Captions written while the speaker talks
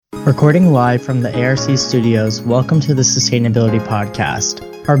Recording live from the ARC studios, welcome to the Sustainability Podcast.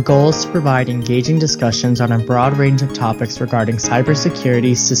 Our goal is to provide engaging discussions on a broad range of topics regarding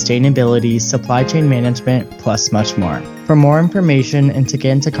cybersecurity, sustainability, supply chain management, plus much more. For more information and to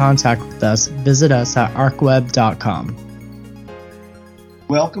get into contact with us, visit us at arcweb.com.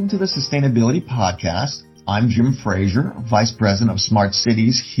 Welcome to the Sustainability Podcast. I'm Jim Frazier, Vice President of Smart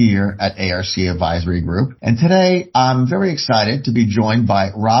Cities here at ARC Advisory Group. And today I'm very excited to be joined by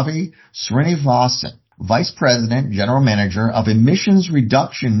Ravi Srinivasan, Vice President, General Manager of Emissions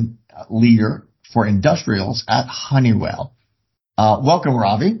Reduction Leader for Industrials at Honeywell. Welcome,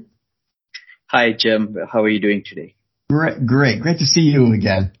 Ravi. Hi, Jim. How are you doing today? Great to see you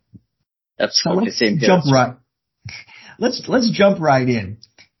again. Absolutely. Same here. Let's jump right in.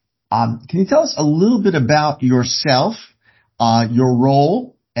 Can you tell us a little bit about yourself, your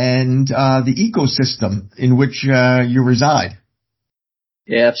role, and the ecosystem in which you reside?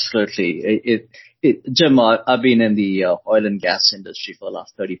 Yeah, absolutely. Jim, I've been in the oil and gas industry for the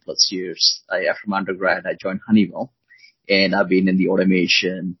last 30 plus years. After my undergrad, I joined Honeywell, and I've been in the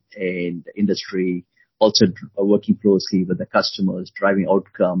automation and industry, also working closely with the customers, driving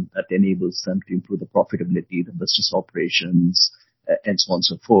outcome that enables them to improve the profitability, the business operations, and so on and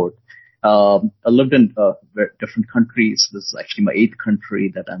so forth. I lived in different countries. This is actually my 8th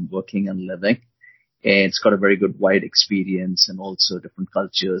country that I'm working and living. And it's got a very good wide experience and also different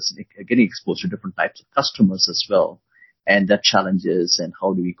cultures, getting exposed to different types of customers as well. And their challenges and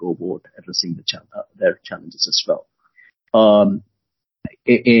how do we go about addressing their challenges as well.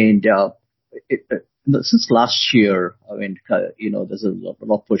 Since last year, there's a lot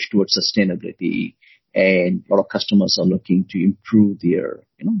of push towards sustainability. And a lot of customers are looking to improve their,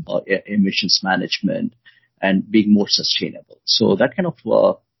 emissions management and being more sustainable. So that kind of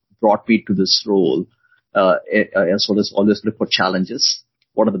brought me to this role. As well as always look for challenges.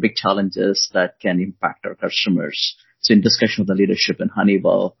 What are the big challenges that can impact our customers? So in discussion with the leadership in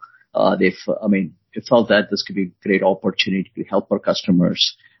Honeywell, they felt that this could be a great opportunity to help our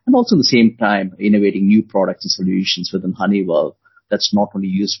customers, and also at the same time innovating new products and solutions within Honeywell. That's not only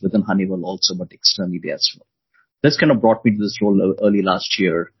used within Honeywell also, but externally as well. This kind of brought me to this role early last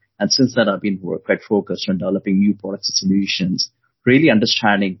year. And since then, I've been quite focused on developing new products and solutions, really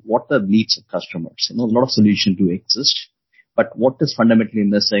understanding what the needs of customers. A lot of solutions do exist, but what is fundamentally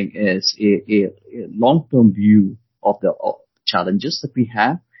missing is a long-term view of the challenges that we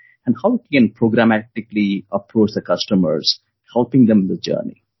have and how we can programmatically approach the customers, helping them in the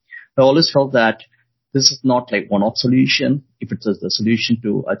journey. I always felt that this is not like one-off solution. If it's the solution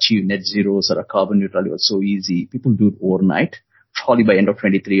to achieve net zeros or a carbon neutrality was so easy, people do it overnight. Probably by end of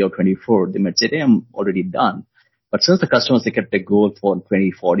 23 or 24, they might say, hey, I'm already done. But since the customers, they kept their goal for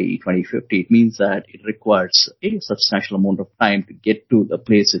 2040, 2050, it means that it requires a substantial amount of time to get to the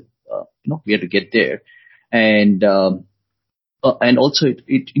place we have to get there. And also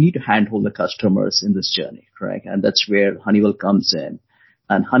you need to handhold the customers in this journey, correct? And that's where Honeywell comes in.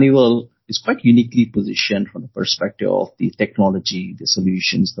 And Honeywell is quite uniquely positioned from the perspective of the technology, the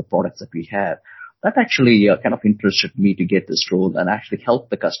solutions, the products that we have. That actually kind of interested me to get this role and actually help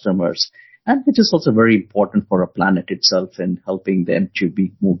the customers, and which is also very important for our planet itself and helping them to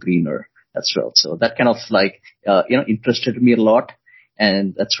be more greener as well. So that kind of interested me a lot,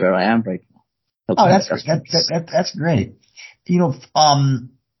 and that's where I am right now. Oh, that's great.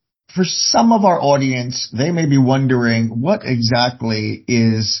 For some of our audience, they may be wondering what exactly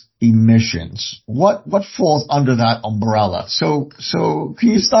is emissions? What falls under that umbrella? So can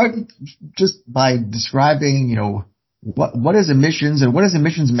you start just by describing, what is emissions and what is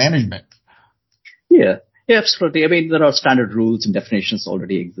emissions management? Yeah, absolutely. There are standard rules and definitions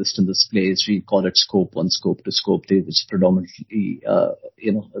already exist in this place. We call it scope 1, scope 2, scope 3, which is predominantly,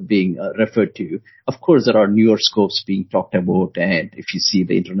 being referred to. Of course, there are newer scopes being talked about. And if you see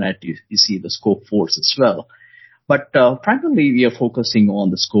the internet, you see the scope 4s as well. But primarily, we are focusing on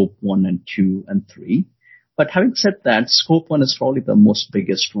the scope 1 and 2 and 3. But having said that, scope 1 is probably the most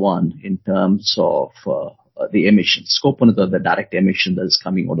biggest one in terms of the emissions. Scope 1 is the direct emission that is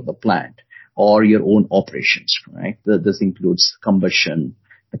coming out of the plant or your own operations, right? This includes combustion,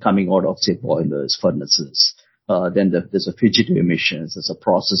 the coming out of, say, boilers, furnaces. Then there's a fugitive emissions, there's a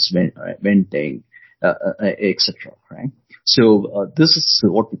process venting, etc., right? So this is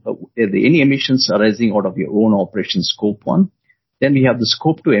what any emissions arising out of your own operation, scope 1. Then we have the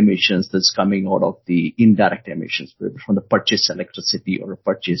scope 2 emissions that's coming out of the indirect emissions from the purchased electricity or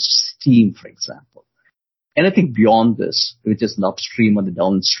purchased steam, for example. Anything beyond this, which is the upstream or the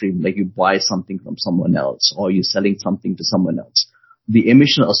downstream, like you buy something from someone else or you're selling something to someone else, the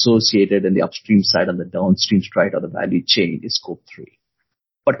emission associated in the upstream side and the downstream side of the value chain is scope 3.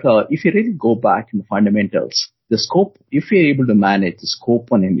 But if you really go back in the fundamentals, the scope, if you're able to manage the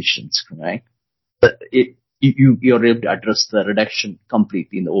scope on emissions, correct, you're able to address the reduction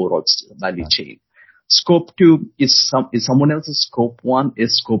completely in the overall value chain. Scope 2 is someone else's scope 1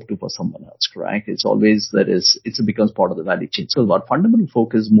 is scope 2 for someone else, correct? It's always it becomes part of the value chain. So our fundamental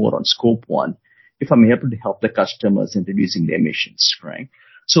focus is more on scope 1 if I'm able to help the customers in reducing the emissions, right?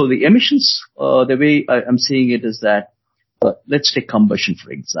 So the emissions, the way I'm seeing it is that, let's take combustion,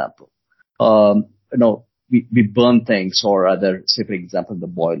 for example. We burn things or other, say, for example, the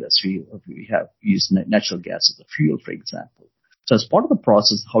boilers. We have used natural gas as a fuel, for example. So as part of the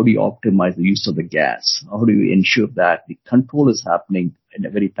process, how do you optimize the use of the gas? How do you ensure that the control is happening in a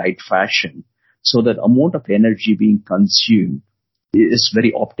very tight fashion so that amount of energy being consumed is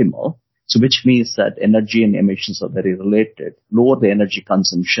very optimal? So which means that energy and emissions are very related. Lower the energy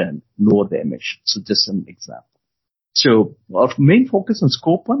consumption, lower the emissions. So just an example. So our main focus on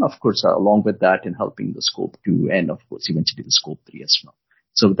scope 1, of course, along with that in helping the scope 2 and of course eventually the scope 3 as well.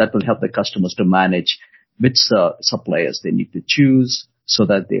 So that will help the customers to manage which suppliers they need to choose so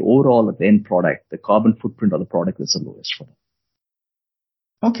that the overall the end product, the carbon footprint of the product is the lowest for them.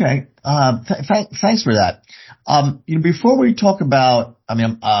 Okay. Thanks for that. Before we talk about,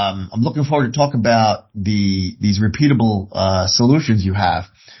 I'm looking forward to talk about these repeatable solutions you have.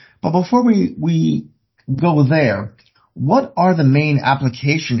 But before we go there, what are the main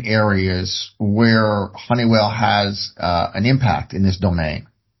application areas where Honeywell has an impact in this domain?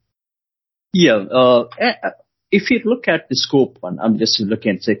 Yeah. If you look at the scope 1, I'm just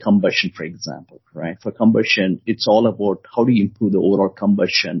looking at, say, combustion, for example, right? For combustion, it's all about how do you improve the overall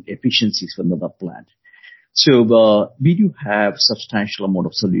combustion efficiencies within the plant. So we do have substantial amount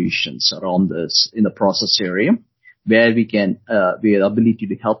of solutions around this in the process area where we have the ability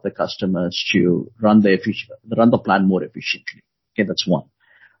to help the customers to run the plant more efficiently. Okay, that's one.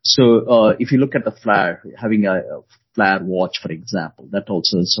 So if you look at the flare, having a flare watch, for example, that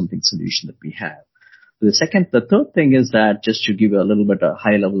also is solution that we have. The third thing is that just to give you a little bit of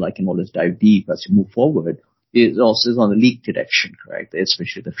high level, I can always dive deep as you move forward, is also on the leak detection, correct?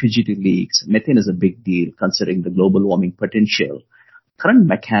 Especially the fugitive leaks. Methane is a big deal considering the global warming potential. Current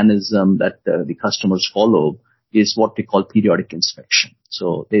mechanism that the customers follow is what we call periodic inspection.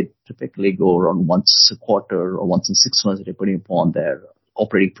 So they typically go around once a quarter or once in 6 months, depending upon their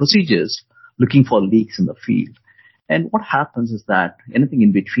operating procedures, looking for leaks in the field. And what happens is that anything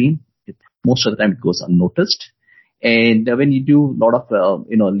in between, most of the time it goes unnoticed. And when you do a lot of,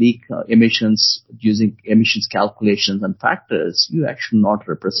 leak emissions using emissions calculations and factors, you're actually not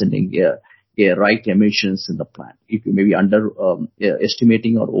representing a right emissions in the plant. You may be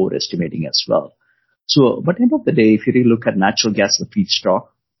estimating or overestimating as well. So, but at the end of the day, if you really look at natural gas as a feedstock,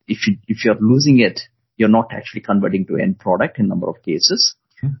 if you're losing it, you're not actually converting to end product in a number of cases.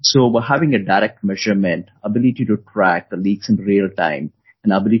 So we're having a direct measurement, ability to track the leaks in real time,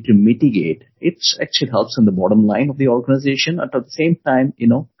 and ability to mitigate, it actually helps in the bottom line of the organization at the same time,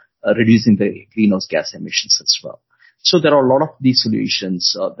 reducing the greenhouse gas emissions as well. So there are a lot of these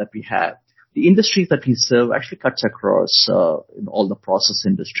solutions that we have. The industries that we serve actually cuts across all the process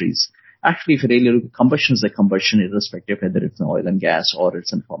industries. Actually, if you really look, combustion is a combustion irrespective whether it's in oil and gas or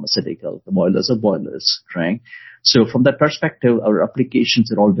it's in pharmaceutical. The boilers are boilers, right? So from that perspective, our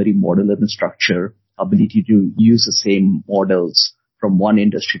applications are all very modular in structure, ability to use the same models from one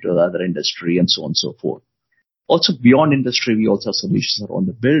industry to the other industry and so on and so forth. Also beyond industry, we also have solutions around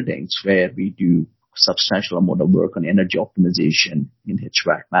the buildings where we do substantial amount of work on energy optimization in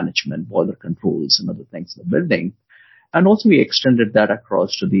HVAC management, boiler controls and other things in the building. And also we extended that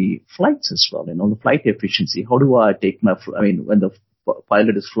across to the flights as well, the flight efficiency. How do I take when the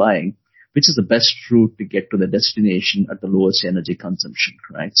pilot is flying, which is the best route to get to the destination at the lowest energy consumption,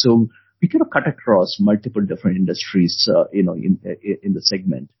 right? So we kind of cut across multiple different industries, in the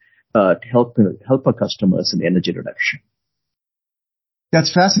segment, to help our customers in the energy reduction.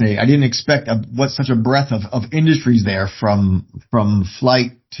 That's fascinating. I didn't expect such a breadth of industries there from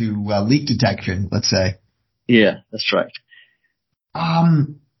flight to leak detection, let's say. Yeah, that's right.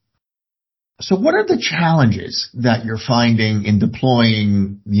 So what are the challenges that you're finding in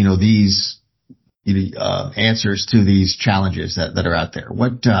deploying, these answers to these challenges that are out there?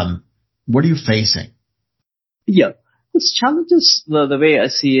 What are you facing? Yeah. These challenges, the way I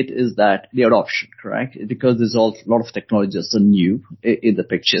see it is that the adoption, correct? Because there's a lot of technologies are new in the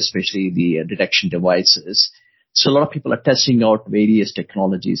picture, especially the detection devices. So a lot of people are testing out various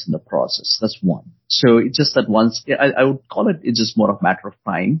technologies in the process. That's one. So it's just that I would call it's just more of a matter of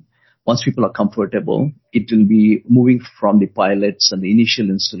time. Once people are comfortable, it will be moving from the pilots and the initial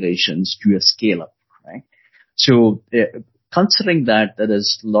installations to a scale up, right? So considering that there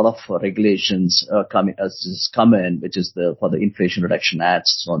is a lot of regulations coming in, which is for the Inflation Reduction Act,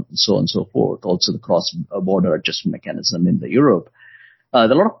 so on and so forth. Also, the cross-border adjustment mechanism in Europe.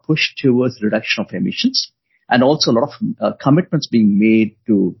 There's a lot of push towards reduction of emissions, and also a lot of commitments being made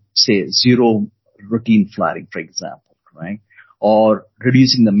to, say, zero routine flaring, for example, right? Or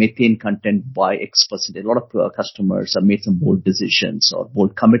reducing the methane content by X%. A lot of customers have made some bold decisions or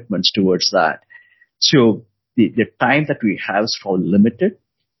bold commitments towards that. So the time that we have is probably limited.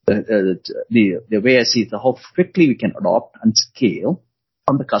 The way I see it, how quickly we can adopt and scale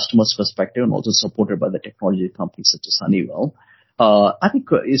from the customer's perspective, and also supported by the technology companies such as Honeywell, I think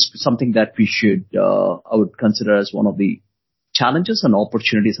is something that we should, I would consider as one of the challenges and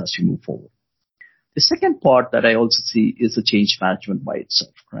opportunities as we move forward. The second part that I also see is the change management by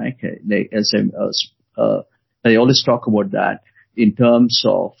itself, right? I always talk about that in terms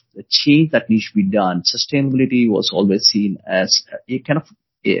of the change that needs to be done. Sustainability was always seen as a kind of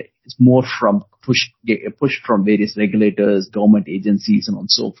it's more from push from various regulators, government agencies, and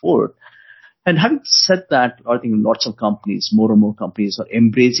so forth. And having said that, I think lots of companies, more and more companies, are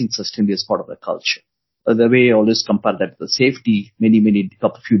embracing sustainability as part of their culture. The way I always compare that to safety,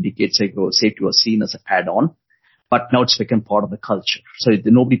 few decades ago, safety was seen as an add-on, but now it's become part of the culture. So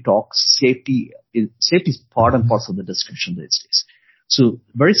nobody talks safety is part and parcel of the discussion these days. So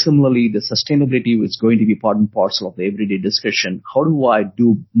very similarly, the sustainability is going to be part and parcel of the everyday discussion. How do I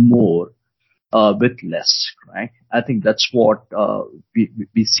do more with less, right? I think that's what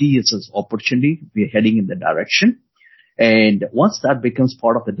we see as an opportunity. We're heading in the direction. And once that becomes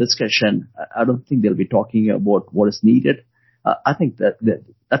part of the discussion, I don't think they'll be talking about what is needed. I think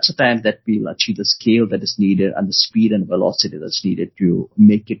that's the time that we'll achieve the scale that is needed and the speed and velocity that's needed to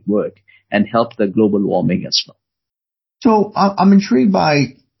make it work and help the global warming as well. So I'm intrigued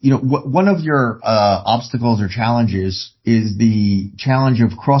by, one of your obstacles or challenges is the challenge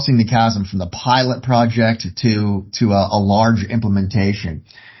of crossing the chasm from the pilot project to a large implementation.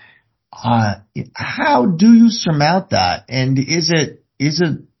 How do you surmount that? And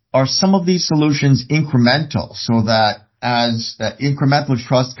are some of these solutions incremental so that as that incremental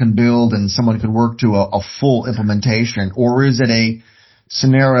trust can build and someone can work to a full implementation? Or is it a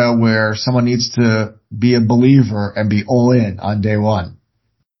scenario where someone needs to be a believer and be all in on day one?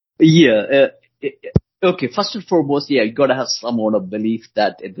 Yeah. Okay. First and foremost, you got to have some amount of belief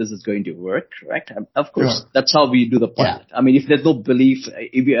that this is going to work, right? And of course, sure. That's how we do the pilot. Yeah. I mean, if there's no belief,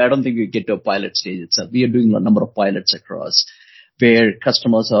 I don't think we get to a pilot stage itself. We are doing a number of pilots across where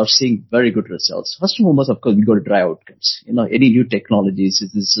customers are seeing very good results. First and foremost, of course, we got to drive outcomes. Any new technologies,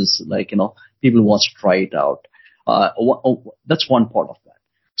 this is like, people want to try it out. That's one part of that.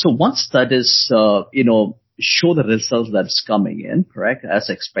 So once that is, show the results that's coming in, correct, as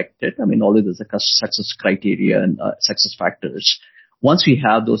expected. I mean, always there's a success criteria and success factors. Once we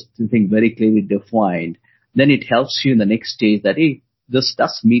have those things very clearly defined, then it helps you in the next stage that, hey, this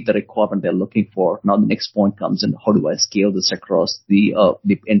does meet the requirement they're looking for. Now the next point comes in, how do I scale this across the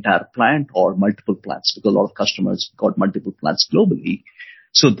entire plant or multiple plants? Because a lot of customers got multiple plants globally.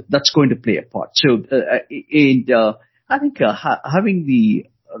 So that's going to play a part. So, I think having the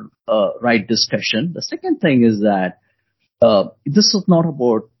right discussion. The second thing is that this is not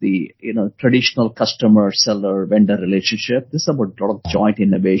about the traditional customer seller vendor relationship. This is about a lot of joint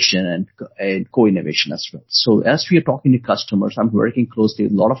innovation and co-innovation as well. So as we are talking to customers, I'm working closely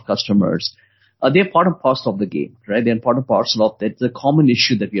with a lot of customers. They're part and parcel of the game, right? They're part and parcel of the common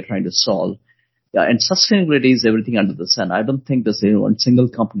issue that we are trying to solve. And sustainability is everything under the sun. I don't think there's one single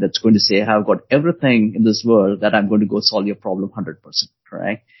company that's going to say, I've got everything in this world that I'm going to go solve your problem 100%,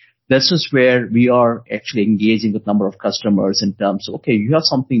 right? This is where we are actually engaging with a number of customers in terms of, okay, you have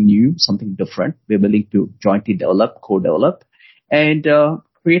something new, something different. We're willing to jointly develop, co-develop, and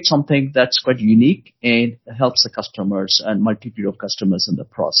create something that's quite unique and helps the customers and multitude of customers in the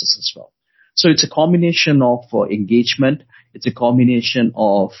process as well. So it's a combination of engagement. It's a combination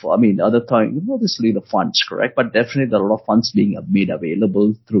of, other things, obviously the funds, correct? But definitely there are a lot of funds being made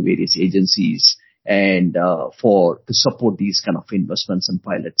available through various agencies and to support these kind of investments and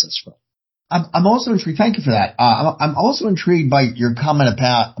pilots as well. I'm also intrigued. Thank you for that. I'm also intrigued by your comment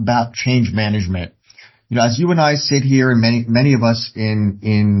about change management. As you and I sit here, and many of us in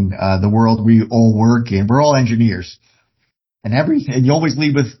the world we all work in, we're all engineers, and you always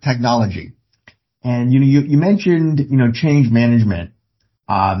lead with technology. And you mentioned change management,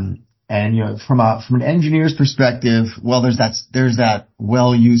 and from an engineer's perspective, well, there's that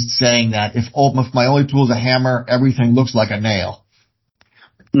well-used saying that if my only tool is a hammer, everything looks like a nail.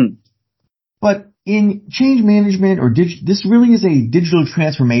 But in change management this really is a digital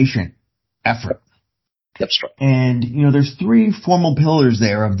transformation effort. That's right. And, there's three formal pillars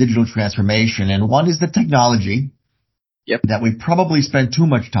there of digital transformation. And one is the technology that we probably spend too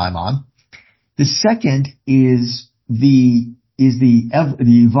much time on. The second is the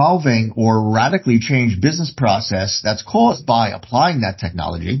evolving or radically changed business process that's caused by applying that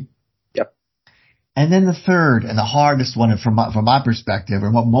technology. Yep. And then the third and the hardest one from my perspective,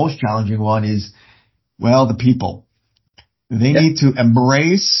 and what most challenging one is, the people. They need to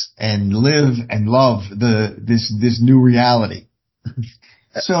embrace and live and love this new reality.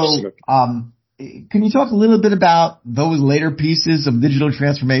 So, can you talk a little bit about those later pieces of digital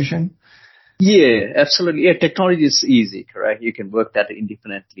transformation? Yeah, absolutely. Yeah, technology is easy, correct? You can work that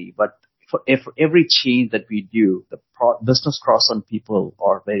independently, but for every change that we do, the business process and people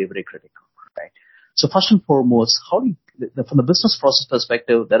are very, very critical, right? So first and foremost, from the business process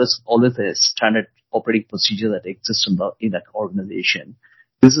perspective, there is always a standard operating procedure that exists in that organization.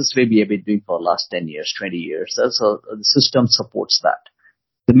 This is what we have been doing for the last 10 years, 20 years. So the system supports that.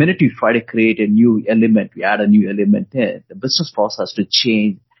 The minute you try to create a new element, we add a new element in, the business process has to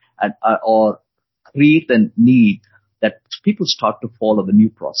change and or create a need that people start to follow the new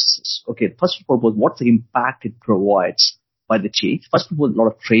processes. Okay, first of all, what's the impact it provides by the change? First of all, a lot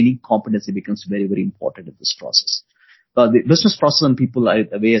of training competency becomes very, very important in this process. The business process and people,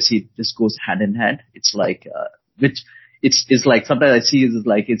 the way I see it, this goes hand in hand. It's like, it's like sometimes I see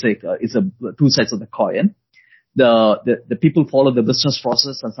it's two sides of the coin. The people follow the business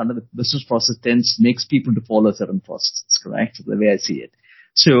process, and sometimes the business process makes people to follow certain processes, correct? The way I see it.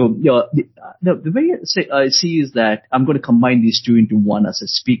 So, the way I see is that I'm going to combine these two into one as I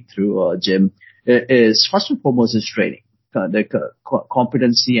speak through, Jim, is first and foremost is training. The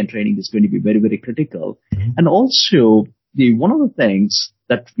competency and training is going to be very, very critical. Mm-hmm. And also, one of the things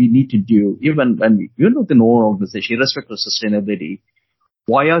that we need to do, even when within our organization, irrespective of sustainability,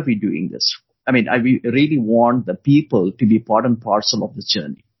 why are we doing this? I mean, we really want the people to be part and parcel of the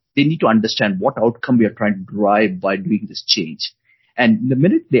journey. They need to understand what outcome we are trying to drive by doing this change. And the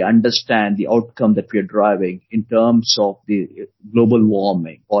minute they understand the outcome that we are driving in terms of the global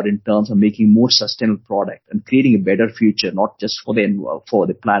warming or in terms of making more sustainable product and creating a better future, not just for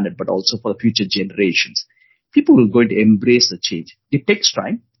the planet, but also for the future generations, people are going to embrace the change. It takes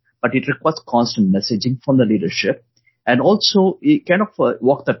time, but it requires constant messaging from the leadership and also it kind of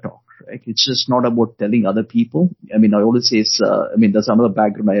walk the talk. Right? It's just not about telling other people. I mean, I always say, there's another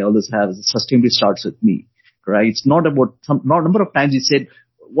background I always have. Sustainability starts with me. Right? It's not about number of times you said,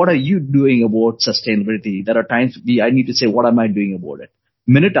 what are you doing about sustainability? There are times I need to say, what am I doing about it?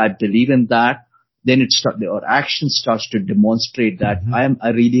 The minute I believe in that, then our action starts to demonstrate that I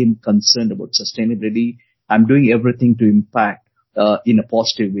really am concerned about sustainability. I'm doing everything to impact, in a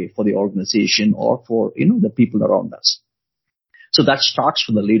positive way for the organization or for, the people around us. So that starts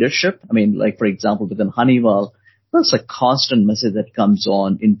with the leadership. I mean, like, for example, within Honeywell, there's a constant message that comes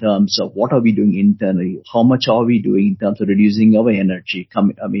on in terms of what are we doing internally, how much are we doing in terms of reducing our energy,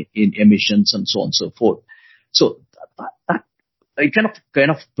 in emissions and so on and so forth. So that it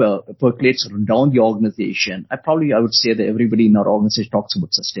kind of percolates down the organization. I would say that everybody in our organization talks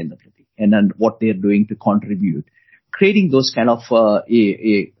about sustainability and then what they're doing to contribute. Creating those kind of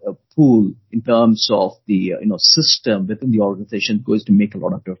a pool in terms of the system within the organization goes to make a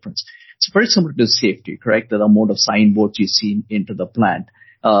lot of difference. It's very similar to safety, correct? The amount of signboards you see into the plant.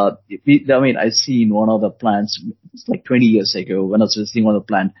 I see in one of the plants, it's like 20 years ago when I was visiting one of the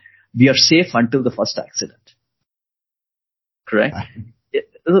plant, we are safe until the first accident. Correct?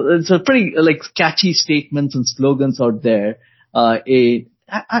 It's a pretty catchy statements and slogans out there.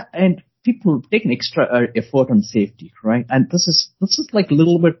 And people take an extra effort on safety, right? And this is like a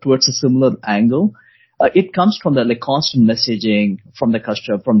little bit towards a similar angle. It comes from the constant messaging from the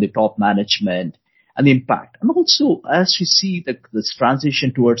customer, from the top management, and the impact. And also, as you see this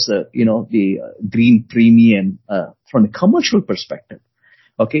transition towards the green premium from a commercial perspective,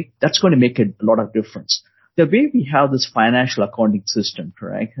 okay, that's going to make a lot of difference. The way we have this financial accounting system,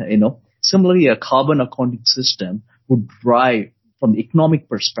 correct? Similarly, a carbon accounting system would drive from the economic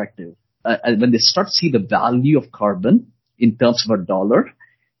perspective. When they start to see the value of carbon in terms of a dollar,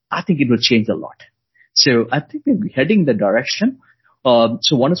 I think it will change a lot. So I think we're heading the direction.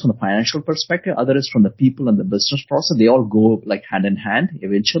 So one is from the financial perspective, other is from the people and the business process. They all go like hand in hand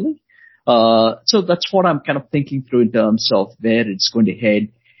eventually. So that's what I'm kind of thinking through in terms of where it's going to head,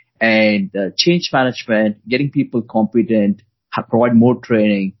 and change management, getting people competent, provide more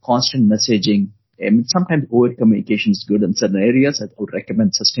training, constant messaging. And sometimes over communication is good in certain areas. I would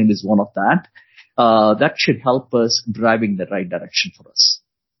recommend sustainability is one of that. That should help us driving the right direction for us.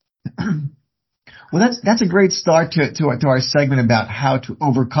 Well, that's a great start to our segment about how to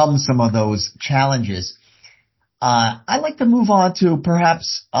overcome some of those challenges. I'd like to move on to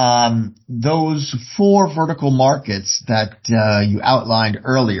perhaps those 4 vertical markets that you outlined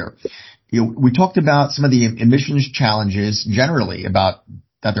earlier. We talked about some of the emissions challenges generally, about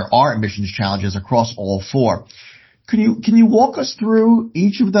that there are emissions challenges across all 4. Can you walk us through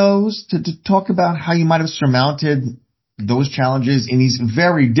each of those to talk about how you might have surmounted those challenges in these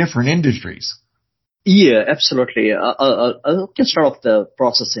very different industries? Yeah, absolutely. I'll just start off the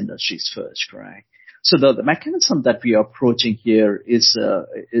process industries first, right? So the mechanism that we are approaching here is,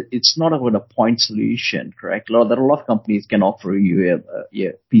 it's not about a point solution, correct? There are a lot of companies can offer you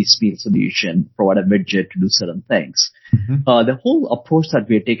a piecemeal solution, provide a widget to do certain things. Mm-hmm. The whole approach that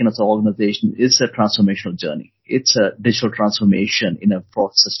we have taken as an organization is a transformational journey. It's a digital transformation in a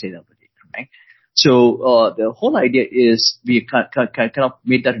process sustainability, correct? So, the whole idea is we kind of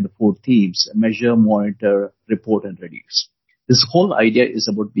made that into 4 themes: measure, monitor, report, and reduce. This whole idea is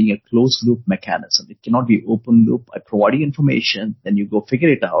about being a closed loop mechanism. It cannot be open loop. I'm providing information, then you go figure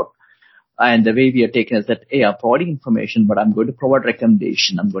it out. And the way we are taking is that, hey, I'm providing information, but I'm going to provide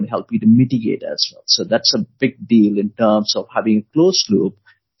recommendation. I'm going to help you to mitigate as well. So that's a big deal in terms of having a closed loop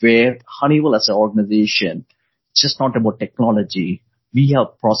where Honeywell as an organization, it's just not about technology. We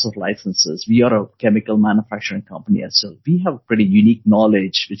have process licenses. We are a chemical manufacturing company as well. We have pretty unique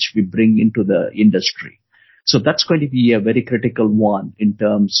knowledge which we bring into the industry. So that's going to be a very critical one in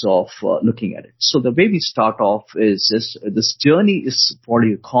terms of looking at it. So the way we start off is this journey is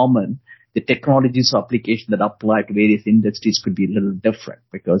probably common. The technologies or applications that apply to various industries could be a little different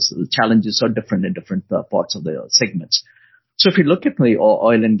because the challenges are different in different parts of the segments. So if you look at the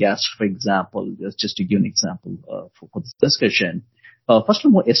oil and gas, for example, just to give an example for this discussion, first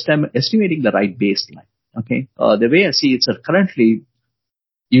of all, estimating the right baseline. Okay, the way I see it, so currently,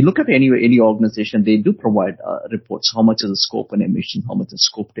 you look at any organization, they do provide reports. How much is the scope and emission? How much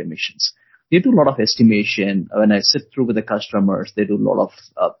is scoped emissions? They do a lot of estimation. When I sit through with the customers, they do a lot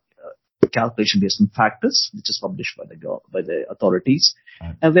of calculation based on factors, which is published by the authorities.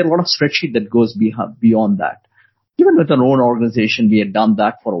 Right. And there are a lot of spreadsheet that goes beyond that. Even with our own organization, we had done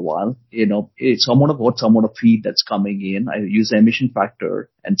that for a while. It's some amount of feed that's coming in. I use the emission factor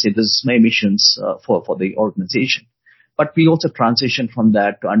and say this is my emissions for the organization. But we also transition from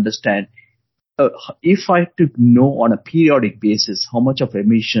that to understand if I have to know on a periodic basis how much of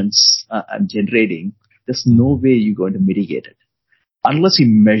emissions I'm generating, there's no way you're going to mitigate it. Unless you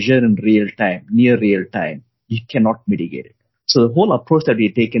measure in real time, near real time, you cannot mitigate it. So the whole approach that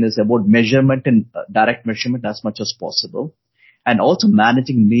we've taken is about measurement and direct measurement as much as possible. And also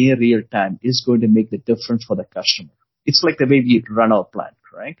managing near real time is going to make the difference for the customer. It's like the way we run our plant,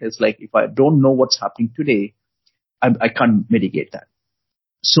 right? It's like if I don't know what's happening today, I can't mitigate that.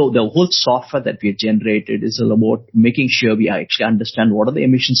 So the whole software that we have generated is about making sure we actually understand what are the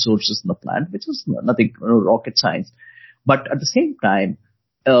emission sources in the plant, which is nothing rocket science. But at the same time,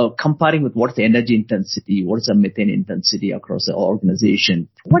 comparing with what's the energy intensity, what is the methane intensity across the organization,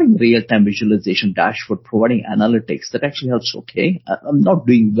 providing real-time visualization dashboard, providing analytics that actually helps, okay, I'm not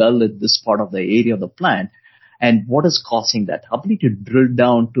doing well at this part of the area of the plant. And what is causing that? Ability to drill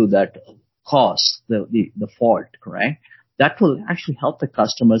down to that cause, the fault, correct? That will actually help the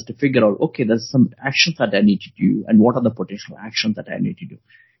customers to figure out, okay, there's some actions that I need to do and what are the potential actions that I need to do.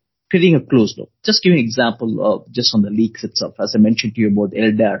 Creating a closed loop. Just giving an example of just on the leaks itself. As I mentioned to you about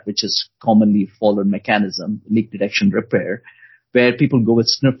LDAR, which is commonly followed mechanism, leak detection repair, where people go with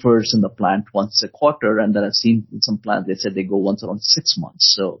sniffers in the plant once a quarter. And then I've seen in some plants, they said they go once around 6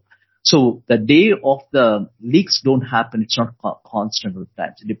 months. So the day of the leaks don't happen, it's not constant with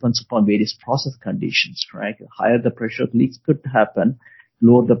time. It depends upon various process conditions, right? Higher the pressure leaks could happen,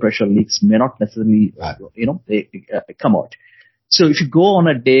 lower the pressure leaks may not necessarily, they come out. So if you go on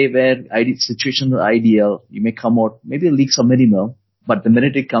a day where situation is ideal, you may come out, maybe the leaks are minimal, but the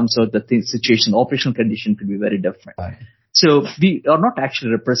minute it comes out, the operational condition could be very different. Right. So we are not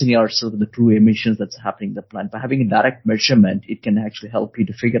actually representing ourselves with the true emissions that's happening in the plant. By having a direct measurement, it can actually help you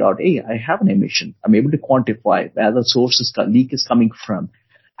to figure out, hey, I have an emission. I'm able to quantify where the leak is coming from.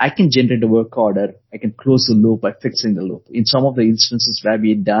 I can generate a work order. I can close the loop by fixing the loop. In some of the instances where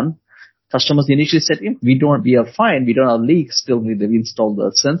we've done, customers initially said, we are fine. We don't have leaks. Still, we installed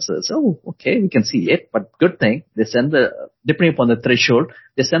the sensors. Oh, okay. We can see it, but good thing. They depending upon the threshold,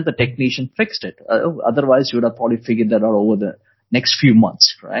 they sent the technician, fixed it. Otherwise you would have probably figured that out over the next few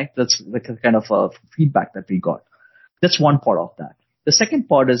months, right? That's the kind of feedback that we got. That's one part of that. The second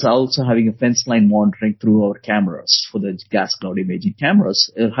part is also having a fence line monitoring through our cameras for the gas cloud imaging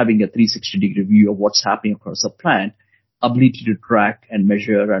cameras, having a 360-degree view of what's happening across the plant, ability to track and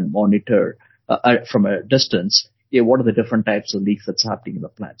measure and monitor from a distance what are the different types of leaks that's happening in the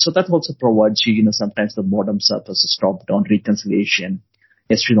plant. So that also provides you, sometimes the bottoms up versus top down reconciliation.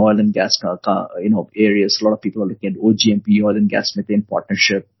 Especially in oil and gas, areas, a lot of people are looking at OGMP, oil and gas methane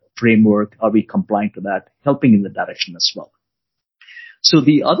partnership framework. Are we compliant to that? Helping in the direction as well. So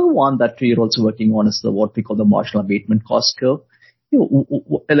the other one that we are also working on is what we call the marginal abatement cost curve.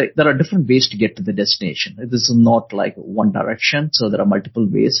 There are different ways to get to the destination. This is not like one direction. So there are multiple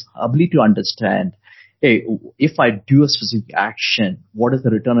ways. Ability to understand, hey, if I do a specific action, what is the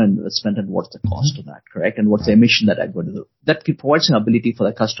return on investment and what's the cost of that, correct? And what's the emission that I'm going to do? That provides an ability for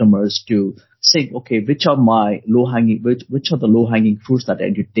the customers to say, okay, which are the low-hanging fruits that I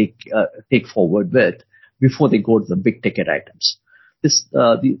need to take forward with before they go to the big ticket items.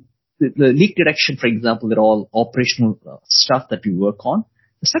 The leak detection, for example, they're all operational stuff that we work on.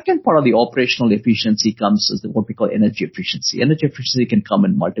 The second part of the operational efficiency comes as what we call energy efficiency. Energy efficiency can come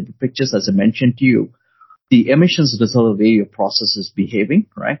in multiple pictures, as I mentioned to you. The emissions result of the way your process is behaving,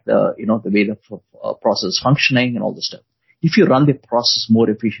 right? The way the process is functioning and all this stuff. If you run the process more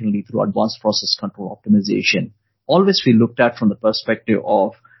efficiently through advanced process control optimization, always we looked at from the perspective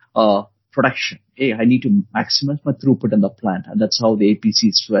of production. Hey, I need to maximize my throughput in the plant, and that's how the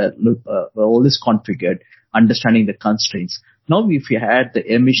APCs were always configured, understanding the constraints. Now, if you add the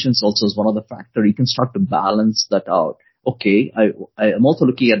emissions also as one of the factors, you can start to balance that out. Okay, I am also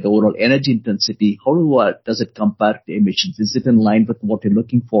looking at the overall energy intensity. How does it compare to emissions? Is it in line with what you're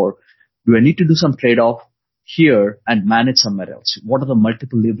looking for? Do I need to do some trade-off here and manage somewhere else? What are the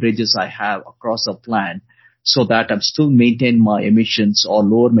multiple leverages I have across a plant so that I'm still maintain my emissions or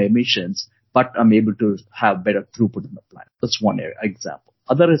lower my emissions, but I'm able to have better throughput in the plant? That's one example.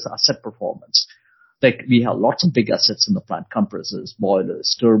 Other is asset performance. Like we have lots of big assets in the plant, compressors,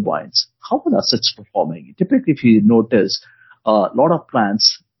 boilers, turbines. How are the assets performing? Typically, if you notice, a lot of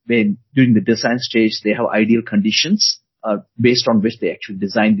plants, when during the design stage, they have ideal conditions based on which they actually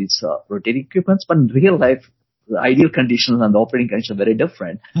design these rotating equipments. But in real life, the ideal conditions and the operating conditions are very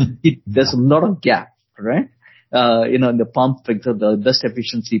different. There's a lot of gap, right? In the pump, for example, the best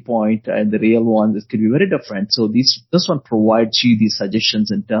efficiency point and the real one, this could be very different. So this one provides you these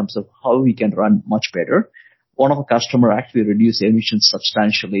suggestions in terms of how we can run much better. One of our customer actually reduced emissions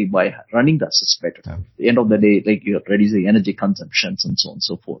substantially by running the assets better. Yeah. At the end of the day, like you're reducing energy consumptions and so on and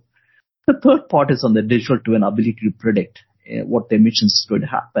so forth. The third part is on the digital twin ability to predict what the emissions could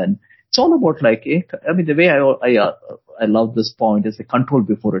happen. It's all about the way I love this point is the control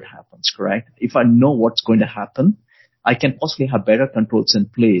before it happens, correct? If I know what's going to happen, I can possibly have better controls in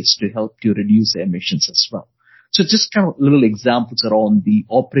place to help you reduce the emissions as well. So just kind of little examples around the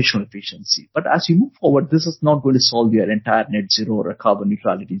operational efficiency. But as you move forward, this is not going to solve your entire net zero or carbon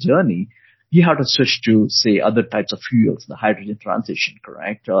neutrality journey. You have to switch to, say, other types of fuels, the hydrogen transition,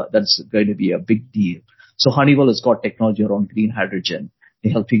 correct? That's going to be a big deal. So Honeywell has got technology around green hydrogen,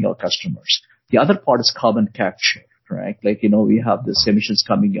 helping our customers. The other part is carbon capture, right? We have this emissions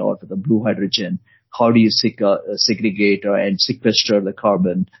coming out with the blue hydrogen. How do you segregate and sequester the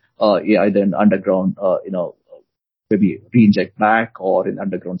carbon, either in underground, maybe reinject back or in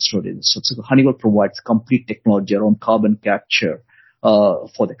underground storage. So Honeywell provides complete technology around carbon capture,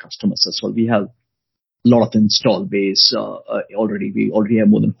 for the customers as well. We have a lot of install base, already. We already have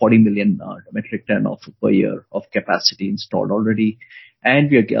more than 40 million metric ton per year of capacity installed already.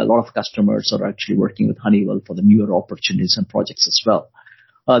 And a lot of customers are actually working with Honeywell for the newer opportunities and projects as well.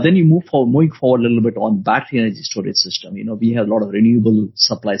 Then you moving forward a little bit on battery energy storage system. We have a lot of renewable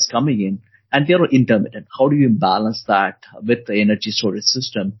supplies coming in, and they are intermittent. How do you balance that with the energy storage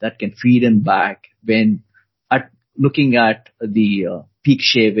system that can feed in back when looking at the peak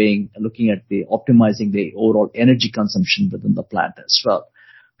shaving, looking at the optimizing the overall energy consumption within the plant as well.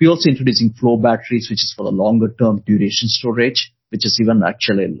 We're also introducing flow batteries, which is for the longer term duration storage, which is even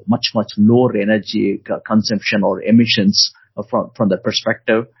actually much, much lower energy consumption or emissions from that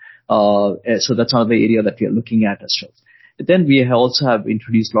perspective. So that's another area that we are looking at as well. Then we also have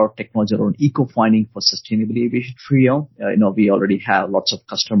introduced a lot of technology around eco-fining for sustainable aviation fuel. We already have lots of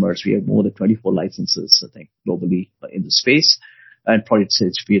customers. We have more than 24 licenses, I think, globally in the space. And probably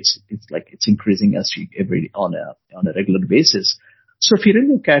it's increasing on a regular basis. So if you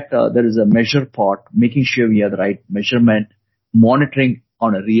really look at, there is a measure part, making sure we have the right measurement, monitoring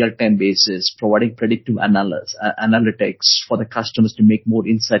on a real-time basis, providing predictive analytics for the customers to make more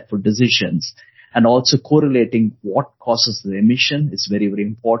insightful decisions, and also correlating what causes the emission is very, very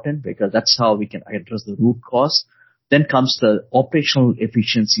important, because that's how we can address the root cause. Then comes the operational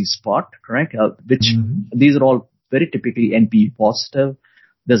efficiencies part, correct? Which these are all very typically NPV positive.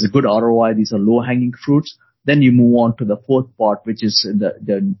 There's a good ROI. These are low-hanging fruits. Then you move on to the fourth part, which is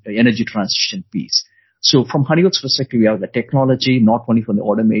the energy transition piece. So from Honeywell's perspective, we have the technology, not only from the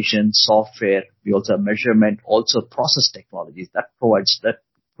automation, software, we also have measurement, also process technologies that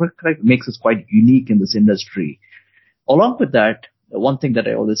makes us quite unique in this industry. Along with that, one thing that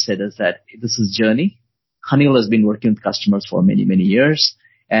I always said is that this is journey. Honeywell has been working with customers for many, many years.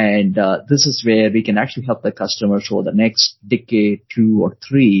 And this is where we can actually help the customers over the next decade, 2 or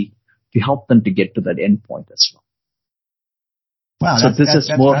 3, to help them to get to that end point as well. Wow, so this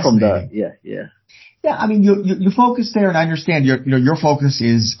is more from the Yeah, I mean, you focus there, and I understand your focus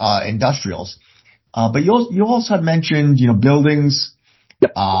is industrials, but you also had mentioned buildings,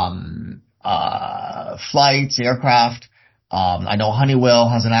 Yep. Flights, aircraft. I know Honeywell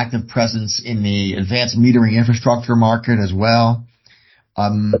has an active presence in the advanced metering infrastructure market as well.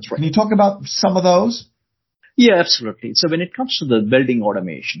 That's right. Can you talk about some of those? Yeah, absolutely. So when it comes to the building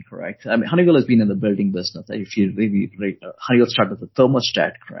automation, correct? I mean, Honeywell has been in the building business. If you really read, Honeywell started with the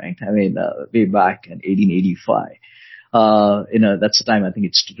thermostat, correct? I mean, way back in 1885. That's the time I think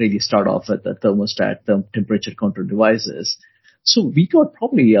it's really started off with the thermostat, temperature control devices. So we got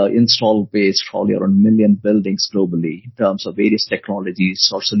probably installed base probably around 1 million buildings globally in terms of various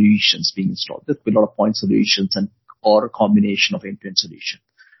technologies or solutions being installed. There's been a lot of point solutions or a combination of end-to-end solution.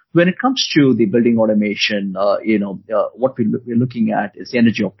 When it comes to the building automation, what we're looking at is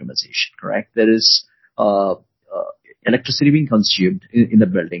energy optimization, correct? There is electricity being consumed in the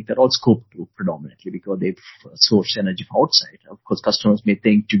building. They're all scope 2 predominantly because they source energy from outside. Of course, customers may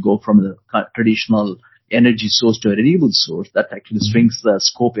think to go from the traditional energy source to a renewable source. That actually swings the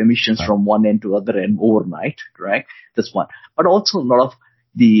scope emissions from one end to other end overnight, correct? That's one. But also a lot of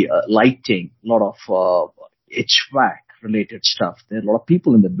the lighting, a lot of HVAC related stuff. There are a lot of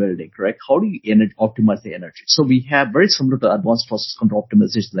people in the building, correct? How do you optimize the energy? So we have very similar to advanced process control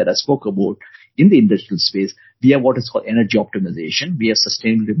optimization that I spoke about in the industrial space. We have what is called energy optimization. We have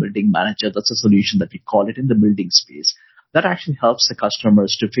sustainability building manager. That's a solution that we call it in the building space. That actually helps the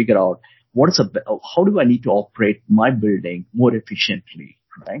customers to figure out how do I need to operate my building more efficiently,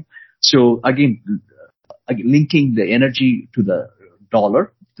 right? So again, linking the energy to the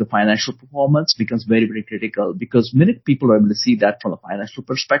dollar, the financial performance becomes very, very critical because minute people are able to see that from a financial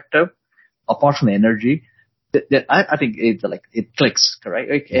perspective, apart from the energy, I think it clicks, correct?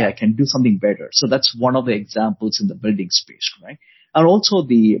 Okay, I can do something better. So that's one of the examples in the building space, right? And also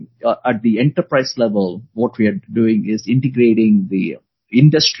at the enterprise level, what we are doing is integrating the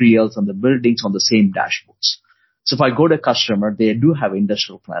industrials and the buildings on the same dashboards. So if I go to a customer, they do have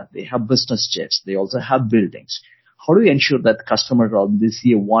industrial plant, they have business jets, they also have buildings. How do we ensure that customers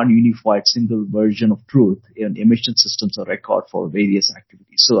see one unified single version of truth in emission systems or record for various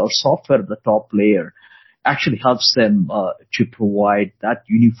activities? So our software at the top layer actually helps them to provide that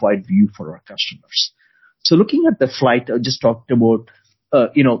unified view for our customers. So looking at the flight, I just talked about,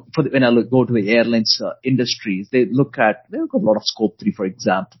 when I go to the airlines industries, they've got a lot of scope 3, for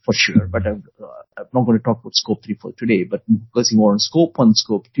example, for sure. But I'm not going to talk about scope 3 for today, but focusing more on scope 1,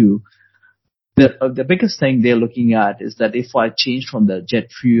 scope 2. The biggest thing they're looking at is that if I change from the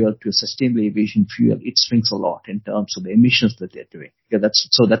jet fuel to sustainable aviation fuel, it swings a lot in terms of the emissions that they're doing. Yeah,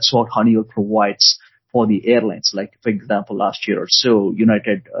 that's what Honeywell provides for the airlines. Like, for example, last year or so,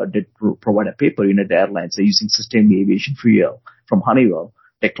 United did provide a paper. United Airlines are using sustainable aviation fuel from Honeywell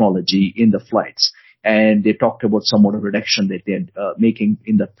technology in the flights. And they talked about somewhat of reduction that they're making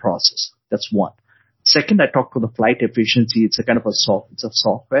in that process. That's one. Second, I talked about the flight efficiency. It's a kind of it's a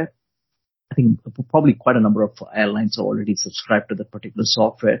software. I think probably quite a number of airlines are already subscribed to the particular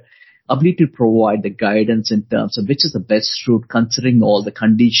software. Ability to provide the guidance in terms of which is the best route considering all the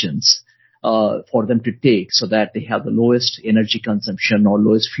conditions for them to take so that they have the lowest energy consumption or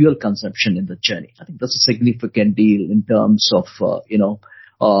lowest fuel consumption in the journey. I think that's a significant deal in terms of,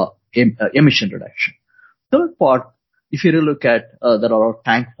 emission reduction. Third part, if you look at, there are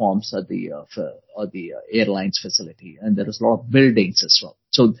tank farms at the airlines facility, and there is a lot of buildings as well.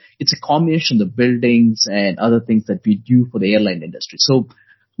 So it's a combination of the buildings and other things that we do for the airline industry. So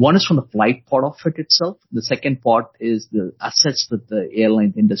one is from the flight part of it itself. The second part is the assets that the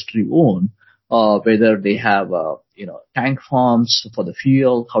airline industry own, whether they have, tank farms for the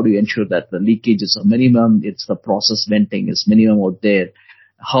fuel. How do you ensure that the leakages are minimum? It's the process venting is minimum out there.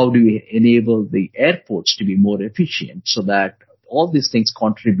 How do we enable the airports to be more efficient so that all these things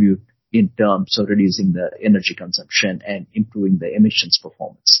contribute in terms of reducing the energy consumption and improving the emissions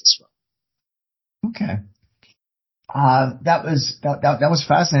performance as well? Okay. That was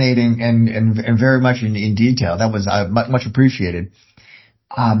fascinating and very much in detail. That was much appreciated.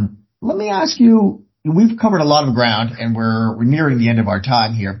 Let me ask you, we've covered a lot of ground and we're nearing the end of our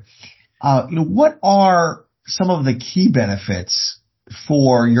time here. What are some of the key benefits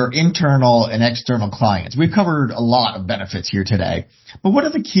for your internal and external clients? We've covered a lot of benefits here today, but what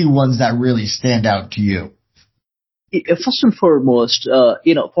are the key ones that really stand out to you? First and foremost,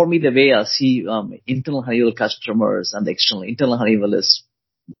 for me, the way I see internal Honeywell customers and the external, internal Honeywell is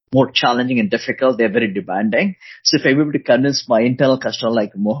more challenging and difficult. They're very demanding. So if I'm able to convince my internal customer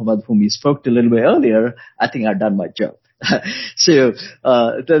like Mohammed, whom you spoke to a little bit earlier, I think I've done my job. So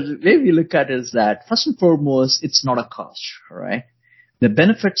the way we look at it is that first and foremost, it's not a cost, right? The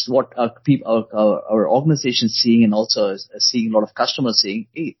benefits, what our organization is seeing and also seeing a lot of customers seeing,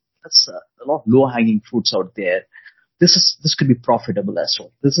 hey, that's a lot of low-hanging fruits out there. This could be profitable as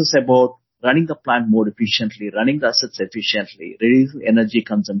well. This is about running the plant more efficiently, running the assets efficiently, reducing energy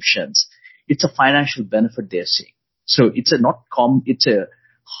consumptions. It's a financial benefit they're seeing. So it's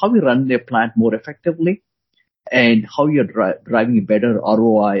how we run their plant more effectively and how you're driving a better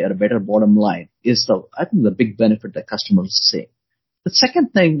ROI or a better bottom line is I think the big benefit that customers are seeing. The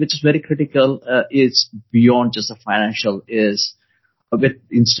second thing, which is very critical, is beyond just the financial, is with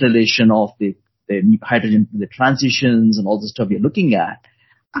installation of the hydrogen, the transitions and all the stuff we're looking at.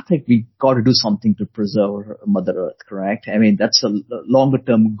 I think we got to do something to preserve Mother Earth, correct? I mean, that's a longer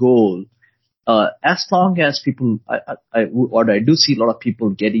term goal. As long as people, I do see a lot of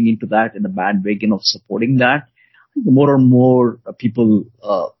people getting into that in the bandwagon of supporting that. I think more and more people,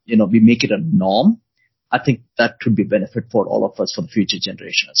 we make it a norm. I think that could be a benefit for all of us for the future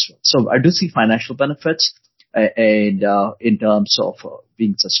generation as well. So I do see financial benefits and in terms of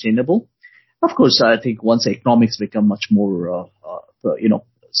being sustainable. Of course, I think once the economics become much more,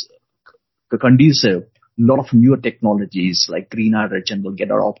 conducive, a lot of newer technologies like green hydrogen will get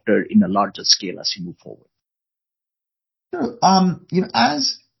adopted in a larger scale as we move forward.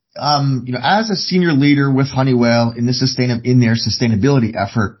 As a senior leader with Honeywell in their sustainability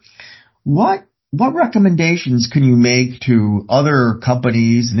effort, what recommendations can you make to other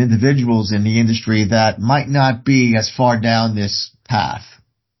companies and individuals in the industry that might not be as far down this path?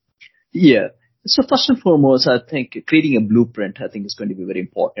 Yeah. So first and foremost, I think creating a blueprint, I think is going to be very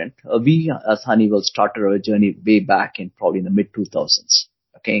important. We as Honeywell started our journey way back in probably in the mid 2000s.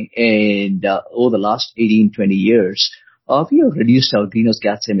 Okay. And over the last 18, 20 years, we have reduced our greenhouse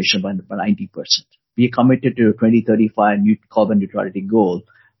gas emission by 90%. We are committed to a 2035 carbon neutrality goal.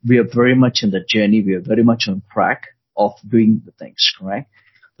 We are very much in the journey. We are very much on track of doing the things, correct?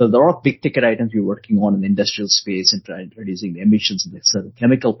 So there are big ticket items we're working on in the industrial space and trying reducing the emissions in the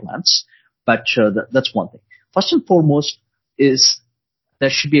chemical plants. But that's one thing. First and foremost is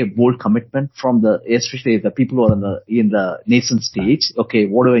there should be a bold commitment from especially the people who are in the nascent stage. Okay,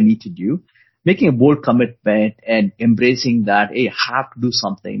 what do I need to do? Making a bold commitment and embracing that, hey, I have to do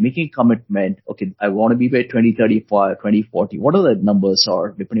something. Making a commitment, okay, I want to be by 2035, 2040. What are the numbers are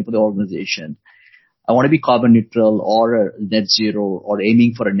depending on the organization? I want to be carbon neutral or net zero or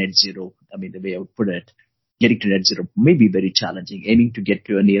aiming for a net zero. I mean, the way I would put it, getting to net zero may be very challenging. Aiming to get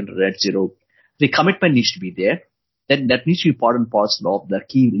to a near net zero, the commitment needs to be there. Then that needs to be part and parcel of the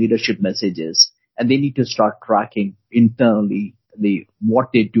key leadership messages, and they need to start tracking internally what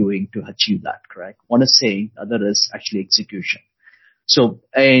they're doing to achieve that, correct? One is saying, other is actually execution. So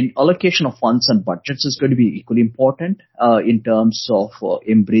an allocation of funds and budgets is going to be equally important in terms of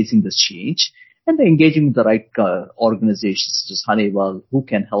embracing this change and engaging with the right organizations such as Honeywell who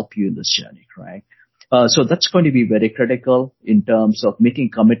can help you in this journey, right? So that's going to be very critical in terms of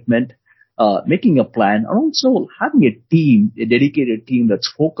making commitment, making a plan, and also having a team, a dedicated team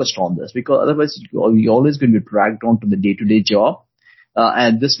that's focused on this, because otherwise you're always going to be dragged on to the day-to-day job,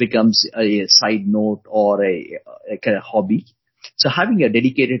 and this becomes a side note or a kind of hobby. So having a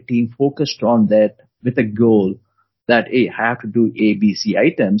dedicated team focused on that with a goal that, hey, I have to do A, B, C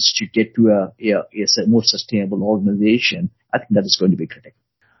items to get to a more sustainable organization, I think that is going to be critical.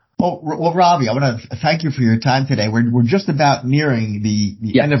 Well, Ravi, I want to thank you for your time today. We're just about nearing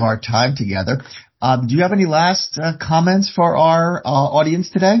the end of our time together. Do you have any last comments for our audience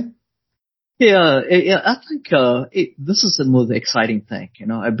today? Yeah, I think this is the most exciting thing.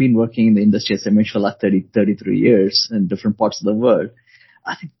 I've been working in the industry, as I mentioned, for the last 33 years in different parts of the world.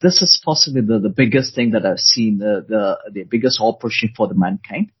 I think this is possibly the biggest thing that I've seen, the biggest opportunity for the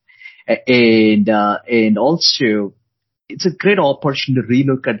mankind. And also, it's a great opportunity to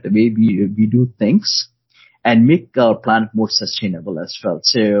relook at the way we do things and make our planet more sustainable as well.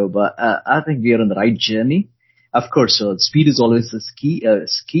 So, I think we are on the right journey. Of course, speed is always the key,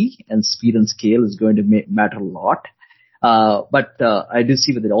 and speed and scale is going to matter a lot. But I do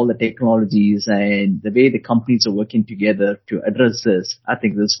see with all the technologies and the way the companies are working together to address this, I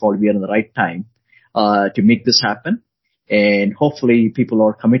think this is probably we are in the right time to make this happen. And hopefully people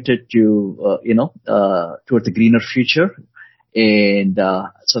are committed to, towards a greener future and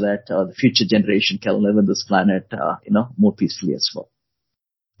so that the future generation can live on this planet, more peacefully as well.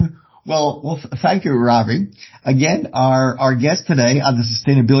 Well, thank you, Ravi. Again, our guest today on the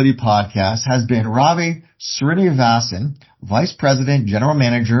Sustainability Podcast has been Ravi Srinivasan, Vice President, General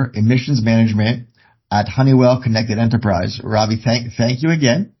Manager, Emissions Management at Honeywell Connected Enterprise. Ravi, thank you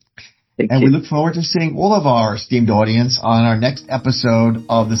again. Thank you. We look forward to seeing all of our esteemed audience on our next episode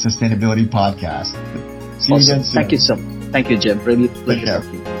of the Sustainability Podcast. See you again soon. Thank you, Jim. Really pleasure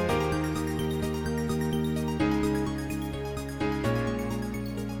talking.